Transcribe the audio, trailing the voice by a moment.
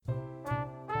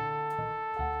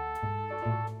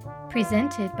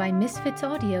Presented by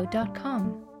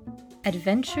MisfitsAudio.com.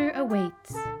 Adventure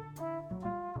awaits.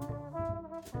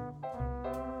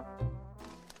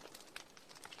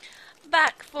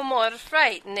 Back for more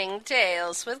frightening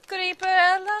tales with Creeper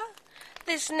Ella.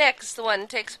 This next one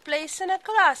takes place in a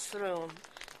classroom.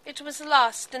 It was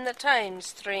lost in the time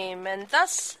stream, and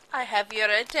thus I have your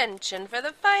attention for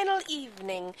the final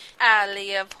evening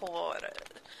Alley of Horror.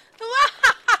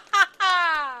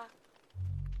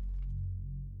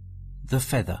 The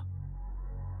Feather,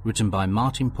 written by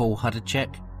Martin Paul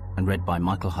Hudacek and read by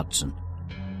Michael Hudson.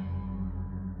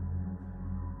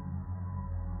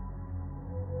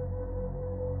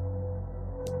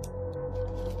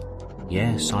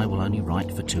 Yes, I will only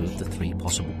write for 2 of the 3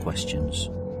 possible questions.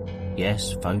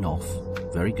 Yes, phone off.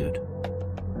 Very good.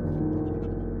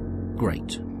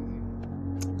 Great.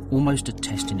 Almost a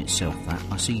test in itself, that.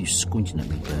 I see you squinting at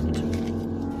me,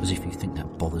 Bernard, as if you think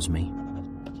that bothers me.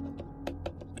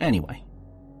 Anyway,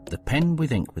 the pen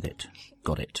with ink with it.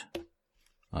 Got it.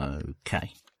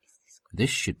 Okay. This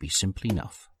should be simple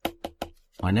enough.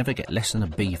 I never get less than a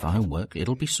B for homework.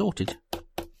 It'll be sorted.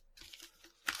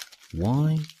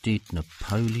 Why did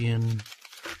Napoleon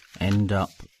end up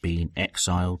being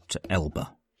exiled to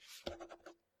Elba?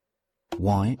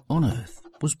 Why on earth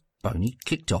was Boney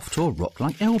kicked off to a rock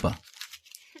like Elba?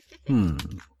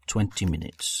 20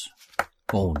 minutes.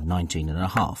 Or 19 and a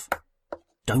half.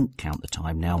 Don't count the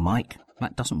time now, Mike.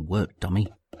 That doesn't work, dummy.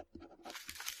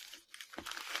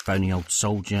 Bony old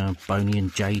soldier, bony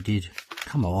and jaded.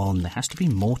 Come on, there has to be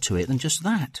more to it than just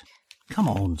that. Come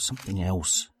on, something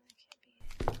else.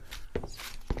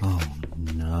 Oh,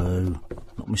 no.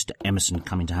 Not Mr. Emerson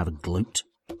coming to have a gloat.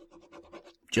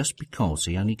 Just because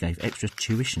he only gave extra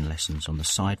tuition lessons on the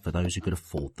side for those who could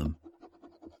afford them.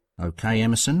 OK,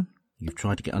 Emerson, you've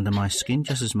tried to get under my skin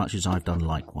just as much as I've done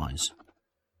likewise.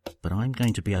 But I'm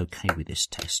going to be OK with this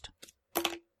test.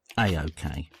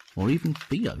 A-OK, or even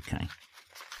B-OK.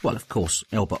 Well, of course,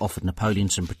 Elba offered Napoleon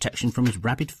some protection from his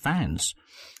rabid fans.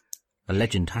 A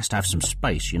legend has to have some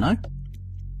space, you know?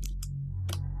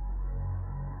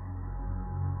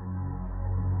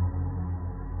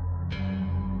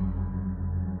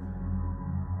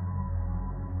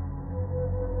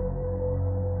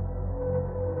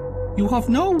 You have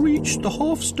now reached the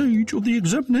half stage of the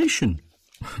examination.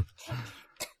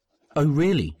 Oh,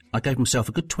 really? I gave myself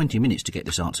a good 20 minutes to get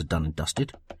this answer done and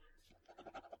dusted.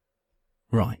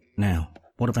 Right, now,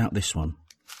 what about this one?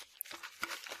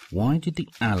 Why did the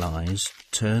Allies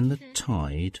turn the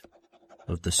tide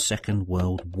of the Second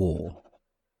World War?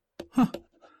 And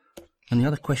the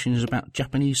other question is about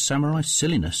Japanese samurai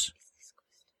silliness.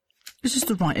 Is this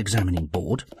the right examining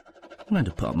board? I'm going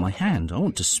to put up my hand. I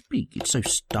want to speak. It's so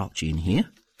starchy in here.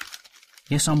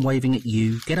 Yes, I'm waving at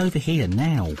you. Get over here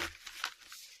now.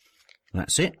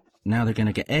 That's it. Now they're going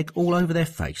to get egg all over their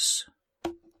face.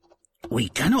 We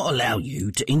cannot allow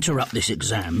you to interrupt this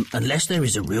exam unless there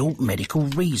is a real medical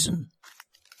reason.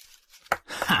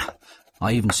 Ha!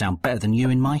 I even sound better than you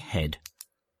in my head.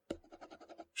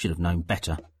 Should have known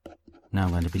better. Now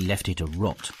I'm going to be left here to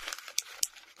rot.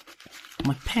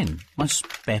 My pen, my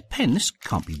spare pen, this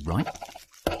can't be right.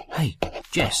 Hey,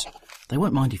 Jess, they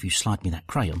won't mind if you slide me that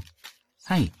crayon.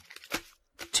 Hey.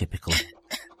 Typical.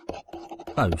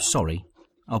 Oh, sorry.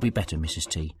 I'll be better, Mrs.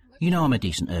 T. You know I'm a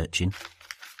decent urchin.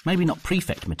 Maybe not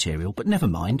prefect material, but never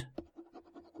mind.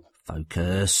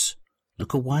 Focus.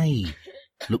 Look away.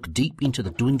 Look deep into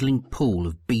the dwindling pool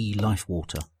of bee life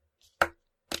water.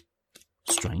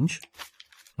 Strange.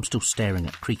 I'm still staring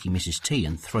at creaky Mrs. T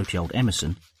and throaty old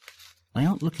Emerson. They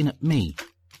aren't looking at me,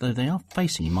 though they are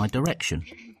facing in my direction.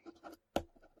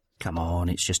 Come on,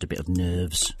 it's just a bit of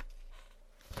nerves.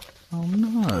 Oh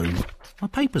no, my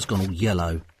paper's gone all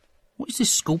yellow. What is this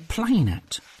school playing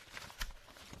at?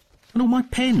 And all my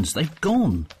pens, they've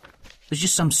gone. There's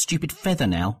just some stupid feather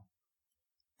now.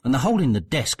 And the hole in the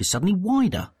desk is suddenly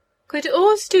wider. Could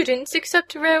all students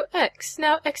except row X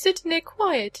now exit in a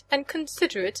quiet and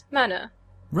considerate manner?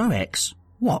 Row X?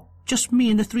 What, just me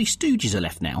and the 3 Stooges are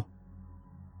left now?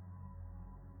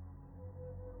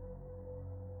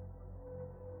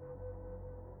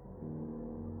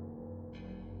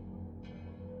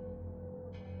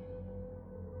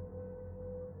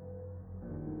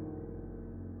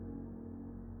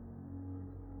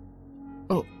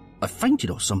 Oh, I fainted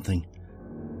or something.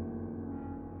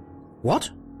 What?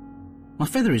 My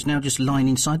feather is now just lying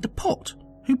inside the pot.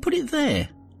 Who put it there?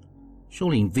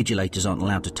 Surely invigilators aren't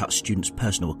allowed to touch students'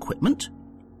 personal equipment.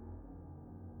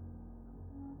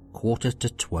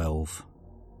 11:45.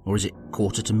 Or is it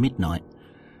 11:45 midnight?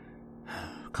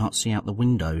 Can't see out the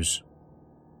windows.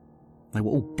 They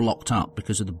were all blocked up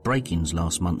because of the break-ins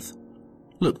last month.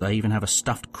 Look, they even have a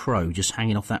stuffed crow just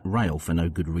hanging off that rail for no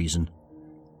good reason.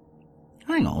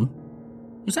 Hang on.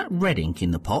 Is that red ink in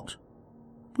the pot?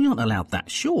 We aren't allowed that,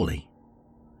 surely.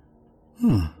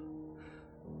 I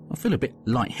feel a bit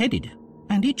light-headed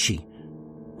and itchy.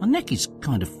 My neck is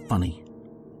kind of funny.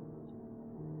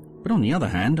 But on the other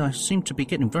hand, I seem to be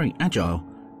getting very agile,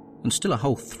 and still a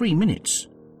whole 3 minutes.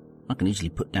 I can easily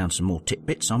put down some more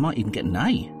titbits. I might even get an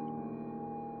A.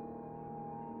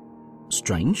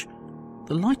 Strange.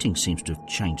 The lighting seems to have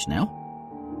changed now.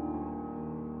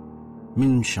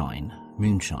 Moonshine.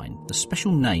 Moonshine. The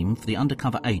special name for the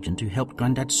undercover agent who helped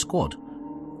Grandad's squad.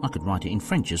 I could write it in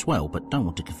French as well, but don't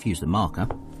want to confuse the marker.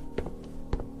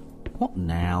 What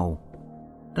now?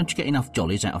 Don't you get enough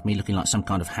jollies out of me looking like some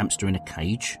kind of hamster in a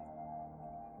cage?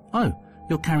 Oh,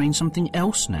 you're carrying something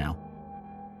else now.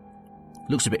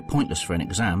 Looks a bit pointless for an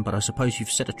exam, but I suppose you've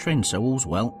set a trend, so all's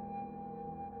well.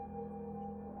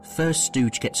 First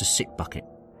stooge gets a sick bucket.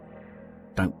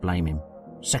 Don't blame him.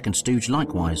 Second stooge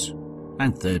likewise.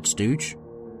 And third stooge.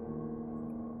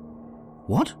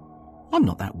 What? I'm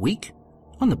not that weak.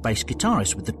 I'm the bass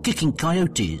guitarist with the Kicking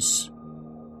Coyotes.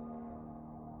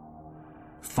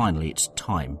 Finally, it's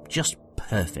time. Just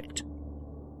perfect.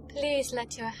 Please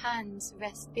let your hands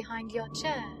rest behind your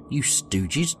chair. You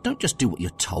stooges, don't just do what you're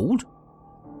told.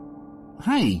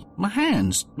 Hey, my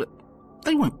hands.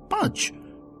 They won't budge.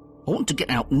 I want to get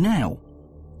out now.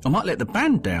 I might let the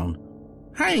band down.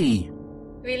 Hey!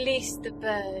 Release the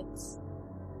birds.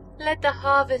 Let the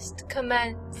harvest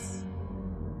commence.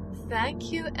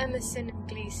 Thank you, Emerson and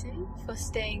Gleason, for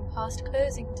staying past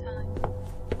closing time.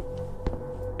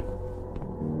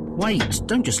 Wait,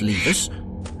 don't just leave us.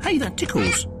 Hey, that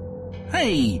tickles.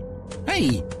 Hey!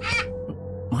 Hey!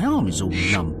 My arm is all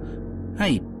numb.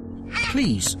 Hey,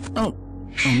 please. Oh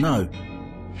no.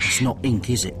 It's not ink,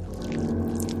 is it?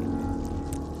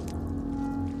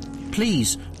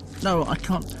 Please. No, I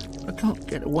can't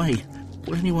get away.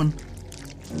 Will anyone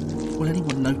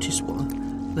notice what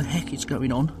the heck is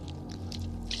going on?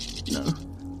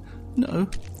 No.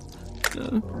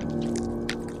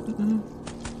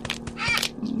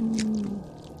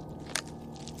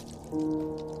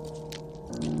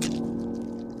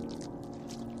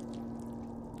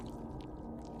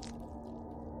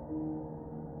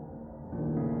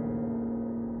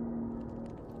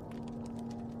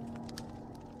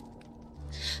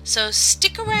 So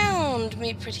stick around,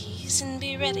 me pretties, and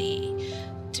be ready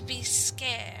to be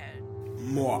scared.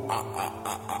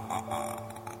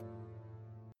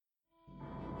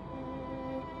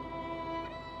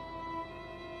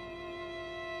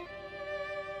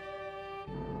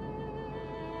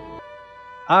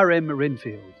 R.M.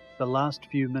 Renfield, The Last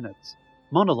Few Minutes.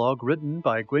 Monologue written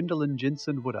by Gwendolyn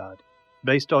Jensen Woodard.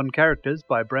 Based on characters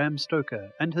by Bram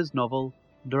Stoker and his novel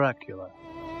Dracula.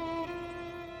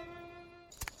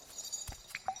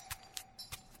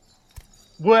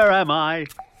 Where am I?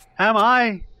 Am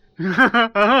I?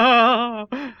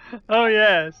 Oh,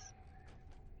 yes.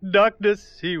 Dr.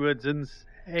 Seward's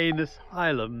insane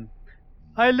asylum.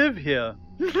 I live here.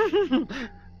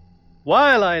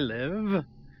 While I live,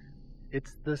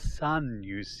 it's the sun,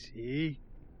 you see.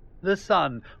 The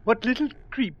sun, what little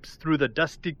creeps through the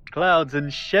dusty clouds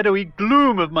and shadowy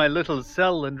gloom of my little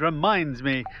cell and reminds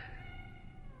me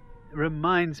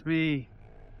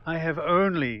I have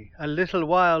only a little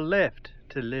while left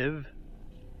to live.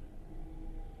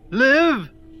 Live?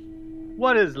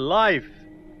 What is life?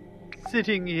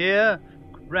 Sitting here,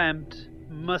 cramped,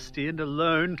 musty and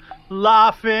alone,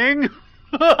 laughing,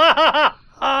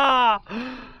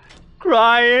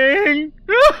 crying,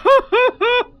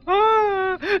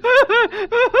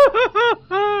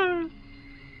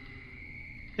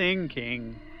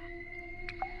 thinking,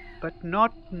 but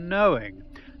not knowing.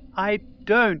 I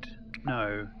don't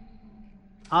know.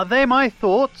 Are they my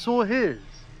thoughts or his?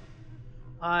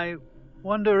 I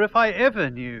wonder if I ever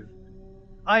knew.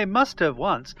 I must have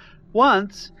once.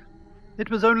 Once,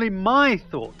 it was only my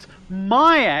thoughts,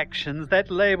 my actions that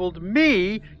labeled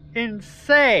me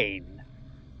insane.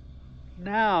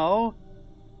 Now,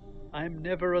 I'm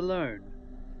never alone.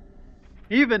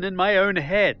 Even in my own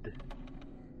head.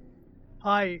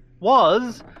 I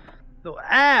was, though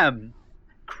am,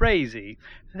 crazy.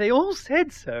 They all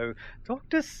said so.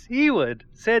 Dr. Seward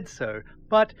said so.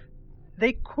 But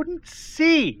they couldn't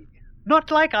see.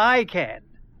 Not like I can.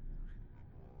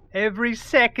 Every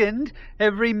second,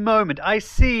 every moment, I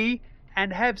see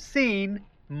and have seen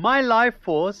my life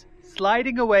force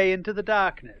sliding away into the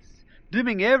darkness,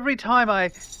 dimming every time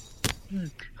I...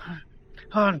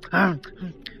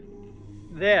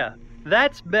 There,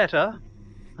 that's better.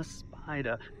 A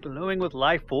spider, glowing with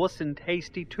life force and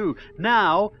tasty too.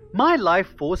 Now, my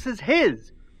life force is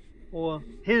his. or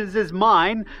his is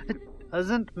mine, it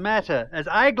doesn't matter, as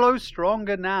I glow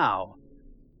stronger now.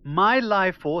 My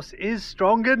life force is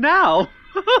stronger now.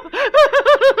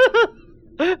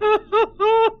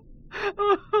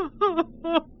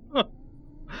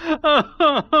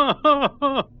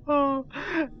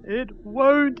 It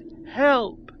won't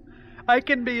help. I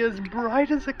can be as bright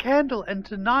as a candle, and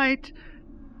tonight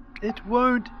it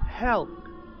won't help.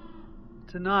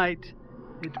 Tonight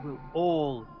it will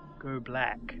all go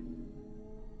black.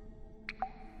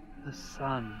 The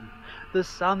sun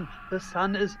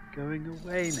is going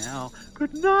away now.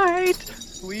 Good night,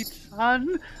 sweet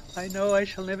sun. I know I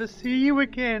shall never see you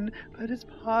again, but it's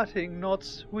parting, not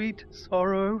sweet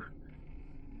sorrow.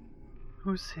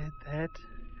 Who said that?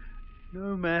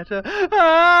 No matter.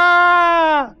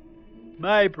 Ah!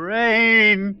 My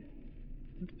brain!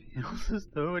 It feels as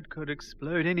though it could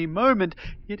explode any moment,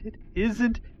 yet it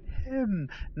isn't him.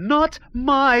 Not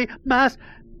my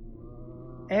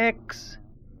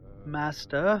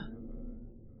ex-master.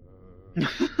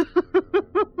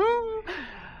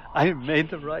 I made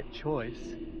the right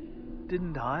choice,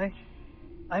 didn't I?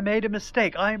 I made a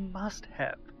mistake. I must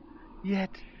have.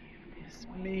 Yet, Miss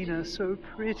Mina, so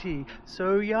pretty,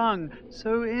 so young,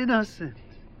 so innocent.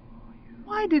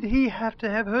 Why did he have to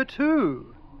have her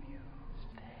too?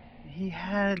 He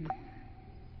had...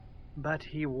 But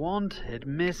he wanted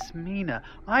Miss Mina.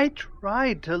 I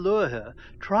tried to lure her,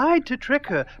 tried to trick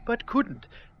her, but couldn't.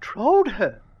 Told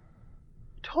her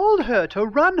to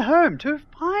run home, to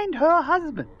find her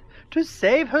husband, to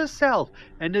save herself,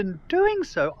 and in doing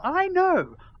so, I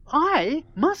know I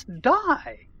must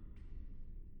die.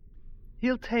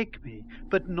 He'll take me,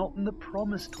 but not in the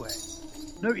promised way.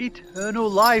 No eternal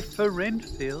life for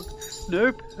Renfield,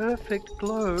 no perfect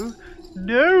glow,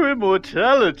 no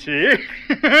immortality.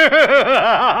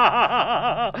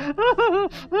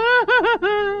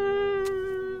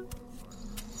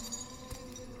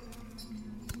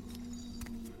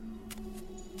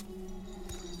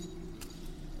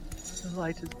 The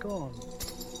light is gone,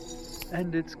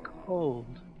 and it's cold.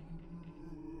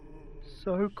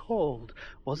 So cold.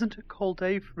 Wasn't a cold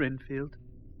day for Renfield.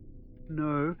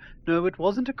 No, it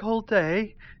wasn't a cold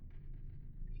day.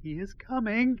 He is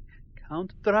coming.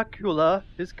 Count Dracula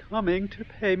is coming to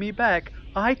pay me back.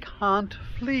 I can't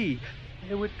flee.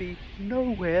 There would be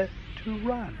nowhere to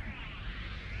run.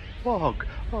 Fog.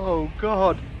 Oh,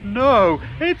 God, no!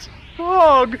 It's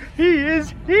fog! He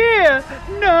is here!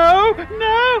 No!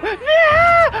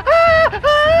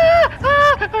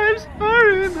 I'm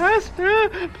sorry, Master.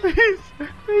 Please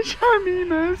show me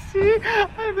mercy.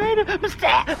 I made a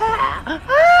mistake.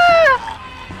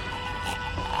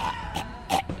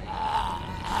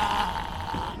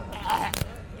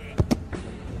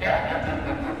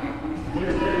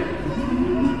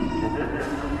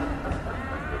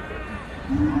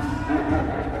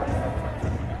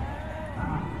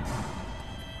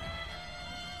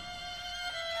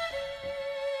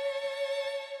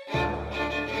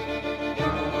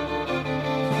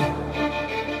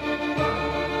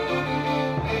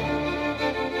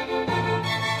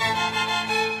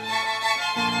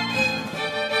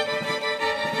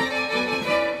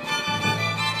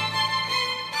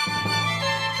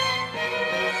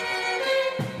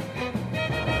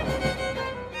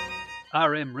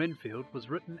 R.M. Renfield was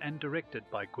written and directed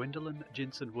by Gwendolyn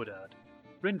Jensen Woodard.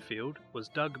 Renfield was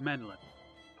Doug Manlin.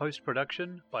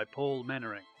 Post-production by Paul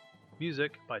Mannering.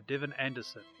 Music by Devin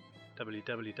Anderson.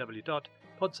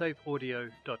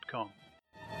 www.podsafeaudio.com